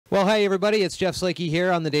Well, hi, everybody. It's Jeff Slakey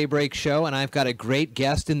here on the Daybreak Show, and I've got a great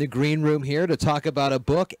guest in the green room here to talk about a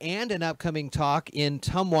book and an upcoming talk in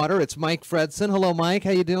Tumwater. It's Mike Fredson. Hello, Mike.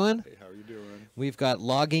 How you doing? Hey, how are you doing? We've got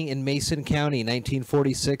Logging in Mason County,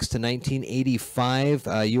 1946 to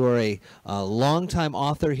 1985. You are a longtime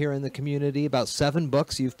author here in the community. About 7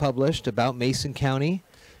 books you've published about Mason County.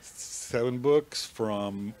 7 books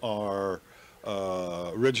from our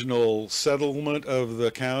original settlement of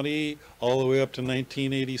the county all the way up to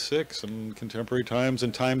 1986 and contemporary times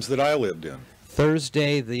and times that I lived in.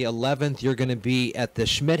 Thursday, the 11th, you're going to be at the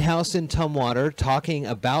Schmidt House in Tumwater talking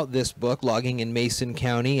about this book, Logging in Mason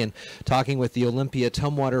County, and talking with the Olympia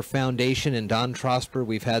Tumwater Foundation and Don Trosper.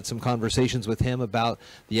 We've had some conversations with him about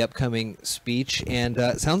the upcoming speech, and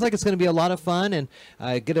it sounds like it's going to be a lot of fun and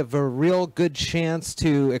get a real good chance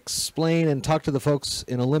to explain and talk to the folks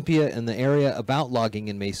in Olympia and the area about logging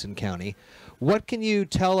in Mason County. What can you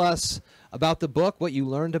tell us about the book, what you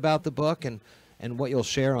learned about the book, and what you'll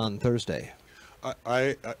share on Thursday?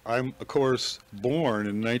 I'm, of course, born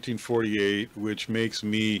in 1948, which makes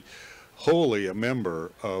me wholly a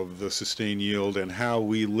member of the sustained yield and how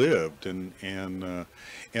we lived, and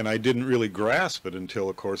I didn't really grasp it until,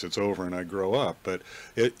 of course, it's over and I grow up. But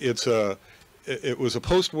it was a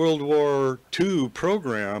post-World War II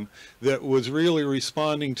program that was really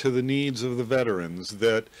responding to the needs of the veterans,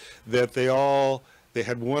 that they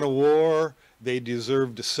had won a war. They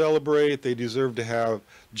deserved to celebrate. They deserved to have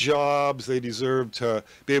jobs. They deserved to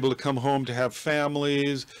be able to come home to have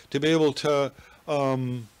families, to be able to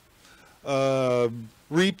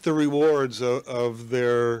reap the rewards of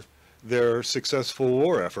their successful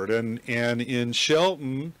war effort. And in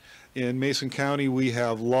Shelton, in Mason County, we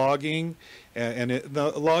have logging, and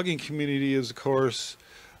the logging community is, of course,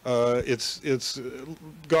 it's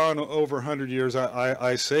gone over 100 years.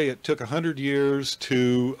 I say it took 100 years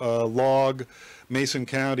to log Mason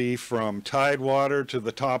County from tidewater to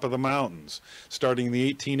the top of the mountains, starting in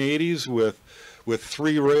the 1880s with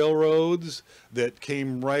 3 railroads that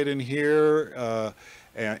came right in here,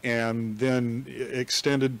 and then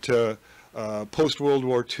extended to post-World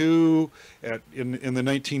War II. In the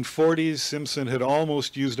 1940s, Simpson had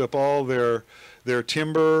almost used up all their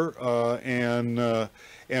timber, and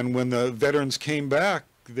when the veterans came back,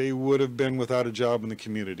 they would have been without a job in the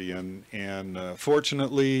community. And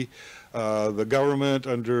fortunately, the government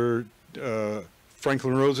under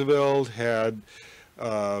Franklin Roosevelt had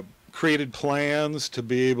created plans to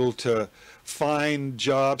be able to find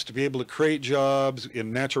jobs, to be able to create jobs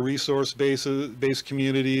in natural resource based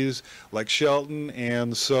communities like Shelton.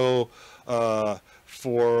 And so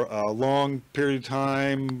for a long period of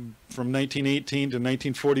time, from 1918 to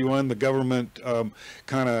 1941, the government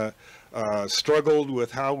kind of struggled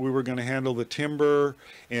with how we were going to handle the timber.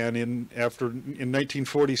 And in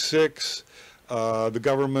 1946, the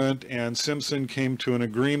government and Simpson came to an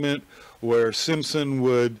agreement where Simpson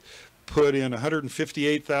would put in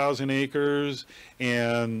 158,000 acres,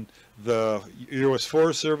 and the U.S.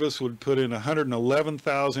 Forest Service would put in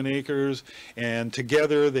 111,000 acres, and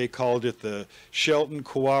together they called it the Shelton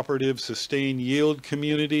Cooperative Sustained Yield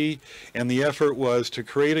Community. And the effort was to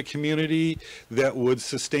create a community that would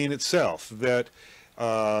sustain itself, that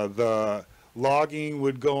the logging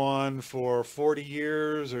would go on for 40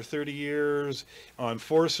 years or 30 years on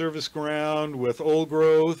Forest Service ground with old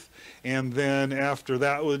growth, and then after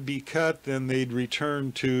that would be cut, then they'd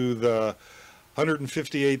return to the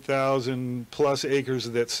 158,000 plus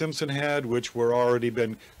acres that Simpson had, which were already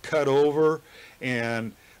been cut over,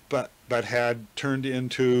 but had turned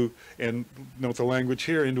into, and note the language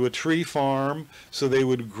here, into a tree farm, so they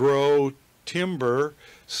would grow timber.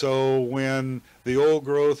 So when the old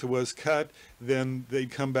growth was cut, then they'd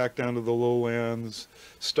come back down to the lowlands,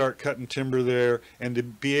 start cutting timber there, and to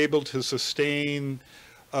be able to sustain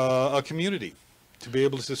a community, to be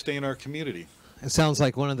able to sustain our community. It sounds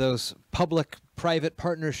like one of those public-private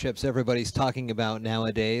partnerships everybody's talking about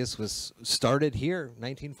nowadays was started here,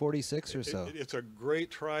 1946 or so. It's a great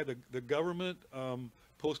try. The government,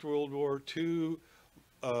 post-World War II,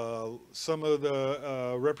 some of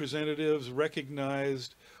the representatives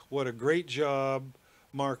recognized what a great job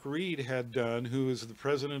Mark Reed had done, who is the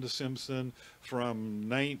president of Simpson from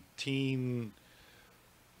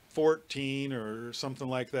 1914 or something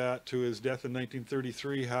like that to his death in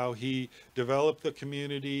 1933, how he developed the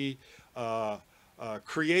community,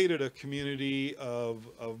 created a community of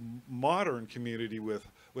modern community with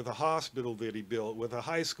a hospital that he built, with a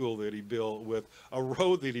high school that he built, with a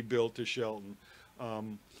road that he built to Shelton.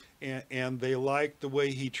 And they liked the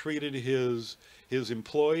way he treated his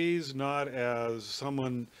employees, not as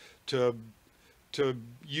someone to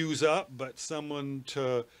use up, but someone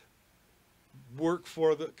to work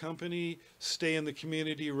for the company, stay in the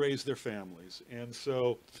community, raise their families. And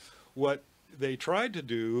so what they tried to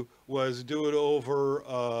do was do it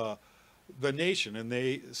over the nation, and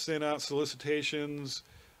they sent out solicitations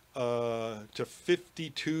to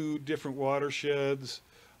 52 different watersheds.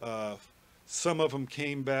 Some of them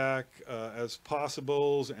came back as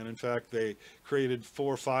possibles, and in fact they created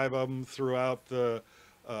 4 or 5 of them throughout the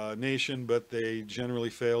nation, but they generally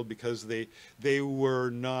failed because they were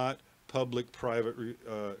not public-private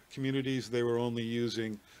communities. They were only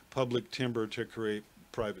using public timber to create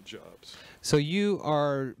private jobs. So you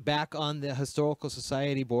are back on the Historical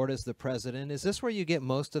Society board as the president. Is this where you get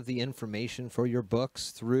most of the information for your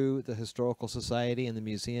books, through the Historical Society and the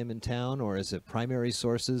museum in town, or is it primary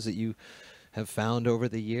sources that you have found over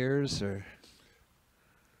the years? Or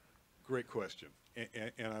Great question.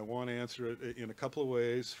 And I want to answer it in a couple of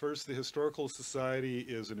ways. First, the Historical Society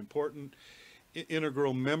is an important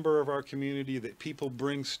integral member of our community, that people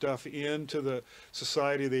bring stuff into the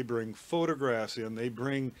society. They bring photographs in, they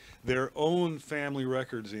bring their own family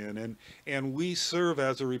records in, and we serve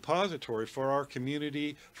as a repository for our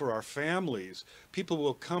community, for our families. People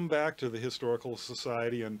will come back to the Historical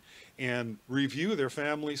Society and review their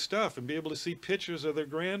family stuff and be able to see pictures of their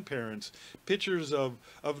grandparents, pictures of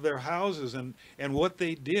their houses and what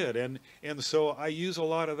they did. And so I use a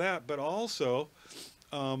lot of that, but also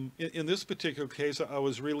in this particular case, I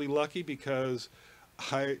was really lucky because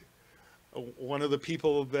one of the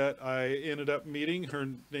people that I ended up meeting, her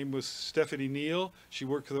name was Stephanie Neal. She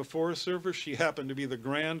worked for the Forest Service. She happened to be the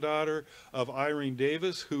granddaughter of Irene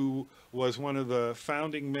Davis, who was one of the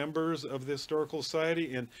founding members of the Historical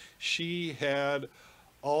Society, and she had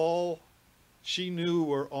she knew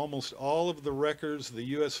were almost all of the records the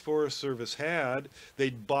U.S. Forest Service had.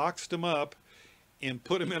 They'd boxed them up and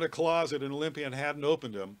put them in a closet in Olympia and hadn't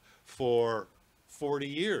opened them for 40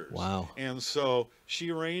 years. Wow. And so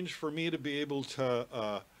she arranged for me to be able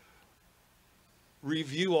to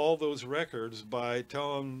review all those records by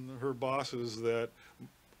telling her bosses that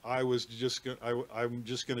I'm just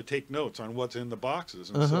going to take notes on what's in the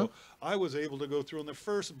boxes. And so I was able to go through, and the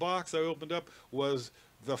first box I opened up was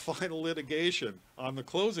the final litigation on the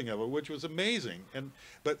closing of it, which was amazing.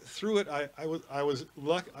 But through it, I was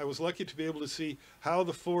lucky to be able to see how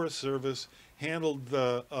the Forest Service handled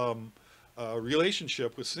the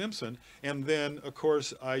relationship with Simpson, and then of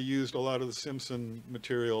course I used a lot of the Simpson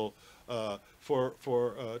material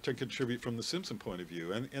to contribute from the Simpson point of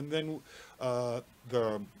view, and then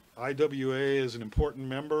the IWA is an important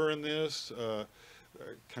member in this,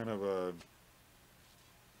 kind of a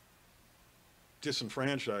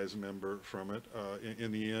disenfranchised member from it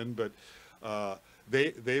in the end, but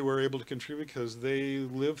they were able to contribute because they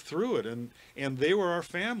lived through it, and they were our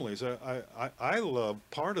families. I love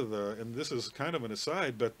part of and this is kind of an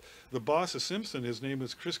aside, but the boss of Simpson, his name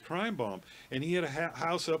was Chris Kreinbaum, and he had a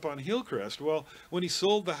house up on Hillcrest. Well, when he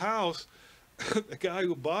sold the house, the guy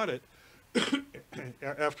who bought it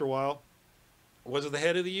after a while was the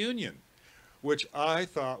head of the union, which I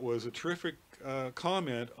thought was a terrific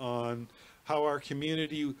comment on how our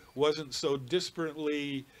community wasn't so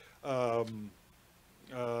disparately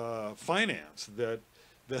financed, that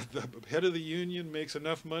the head of the union makes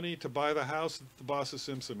enough money to buy the house that the boss of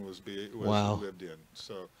Simpson lived in.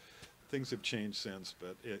 So things have changed since,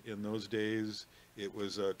 but in those days it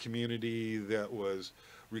was a community that was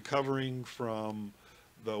recovering from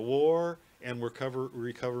the war, and we're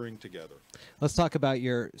recovering together. Let's talk about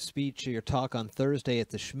your speech, your talk on Thursday at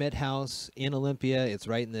the Schmidt House in Olympia. It's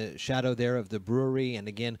right in the shadow there of the brewery. And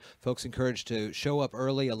again, folks encouraged to show up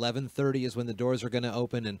early. 11:30 is when the doors are going to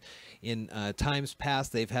open. And in times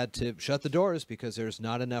past, they've had to shut the doors because there's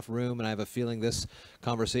not enough room. And I have a feeling this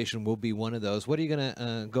conversation will be one of those. What are you going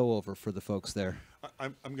to go over for the folks there?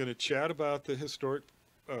 I'm going to chat about the historic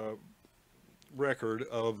record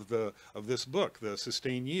of this book, The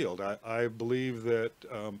Sustained Yield. I believe that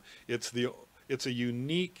it's a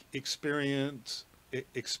unique experiment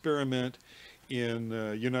in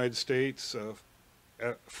the United States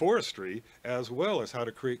forestry, as well as how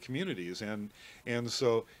to create communities, and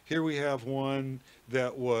so here we have one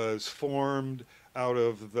that was formed out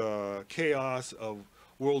of the chaos of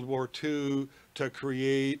World War II to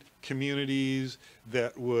create communities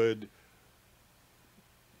that would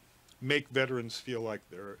make veterans feel like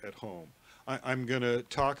they're at home. I'm going to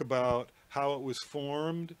talk about how it was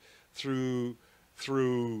formed through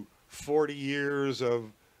 40 years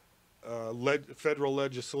of federal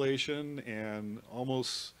legislation and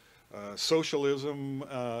almost socialism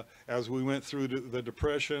as we went through the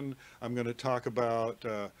Depression. I'm going to talk about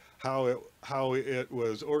how it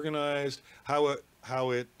was organized, how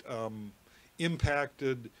it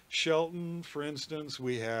impacted Shelton, for instance.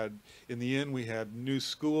 We had, in the end, we had new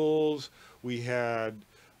schools, we had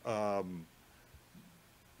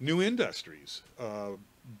new industries.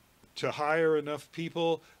 To hire enough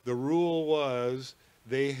people, the rule was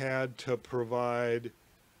they had to provide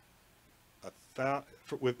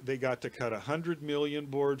they got to cut 100 million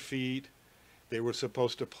board feet. They were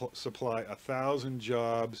supposed to supply 1,000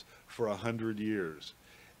 jobs for 100 years.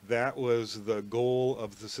 That was the goal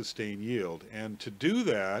of the sustained yield. And to do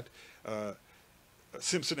that,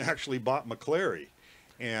 Simpson actually bought McClary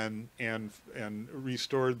and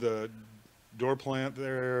restored the door plant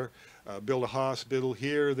there, built a hospital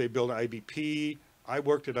here. They built IBP. I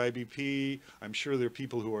worked at IBP. I'm sure there are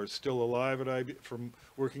people who are still alive at IBP from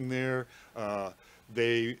working there.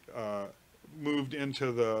 They moved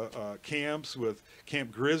into the camps with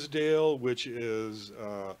Camp Grisdale, which is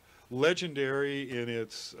legendary in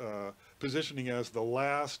its positioning as the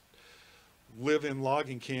last live-in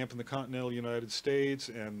logging camp in the continental United States,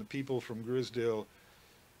 and the people from Grisdale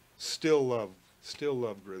still love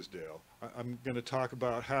Grisdale. I'm going to talk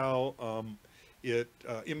about how it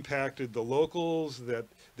impacted the locals, that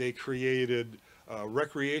they created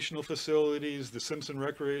recreational facilities. The Simpson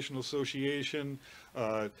Recreational Association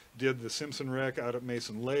did the Simpson Rec out at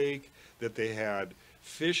Mason Lake, that they had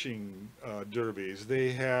fishing derbies,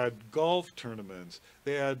 they had golf tournaments,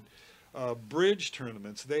 they had bridge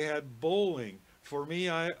tournaments, they had bowling. For me,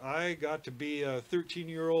 I got to be a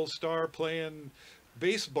 13-year-old star playing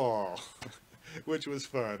baseball, which was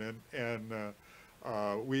fun, and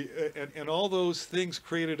all those things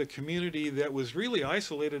created a community that was really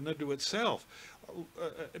isolated into itself,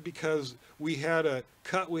 because we had a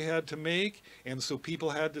cut we had to make, and so people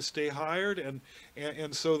had to stay hired, and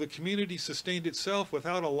so the community sustained itself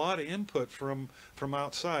without a lot of input from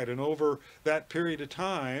outside. And over that period of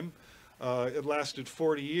time, it lasted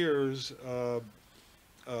 40 years,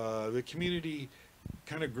 the community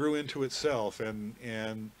kind of grew into itself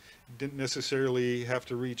and didn't necessarily have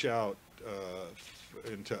to reach out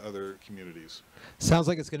into other communities. Sounds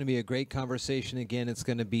like it's going to be a great conversation. Again, it's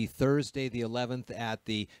going to be Thursday the 11th at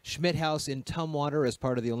the Schmidt House in Tumwater as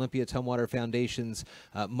part of the Olympia Tumwater Foundation's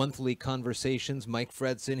monthly conversations. Mike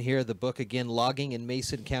Fredson here. The book, again, Logging in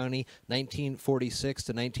Mason County, 1946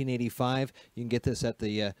 to 1985. You can get this at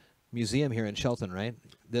the museum here in Shelton, right?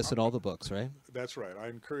 This and all the books, right? That's right. I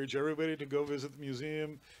encourage everybody to go visit the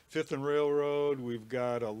museum. Fifth and Railroad, we've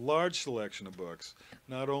got a large selection of books.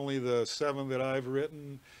 Not only the 7 that I've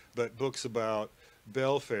written, but books about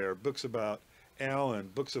Belfair, books about Allen,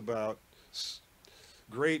 books about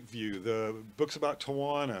Great View, the books about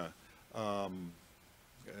Tawana. And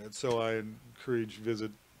so I encourage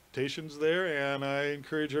visitations there, and I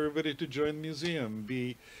encourage everybody to join the museum,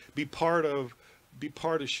 be part of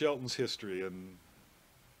Shelton's history, and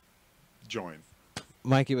join.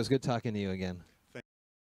 Mike, it was good talking to you again.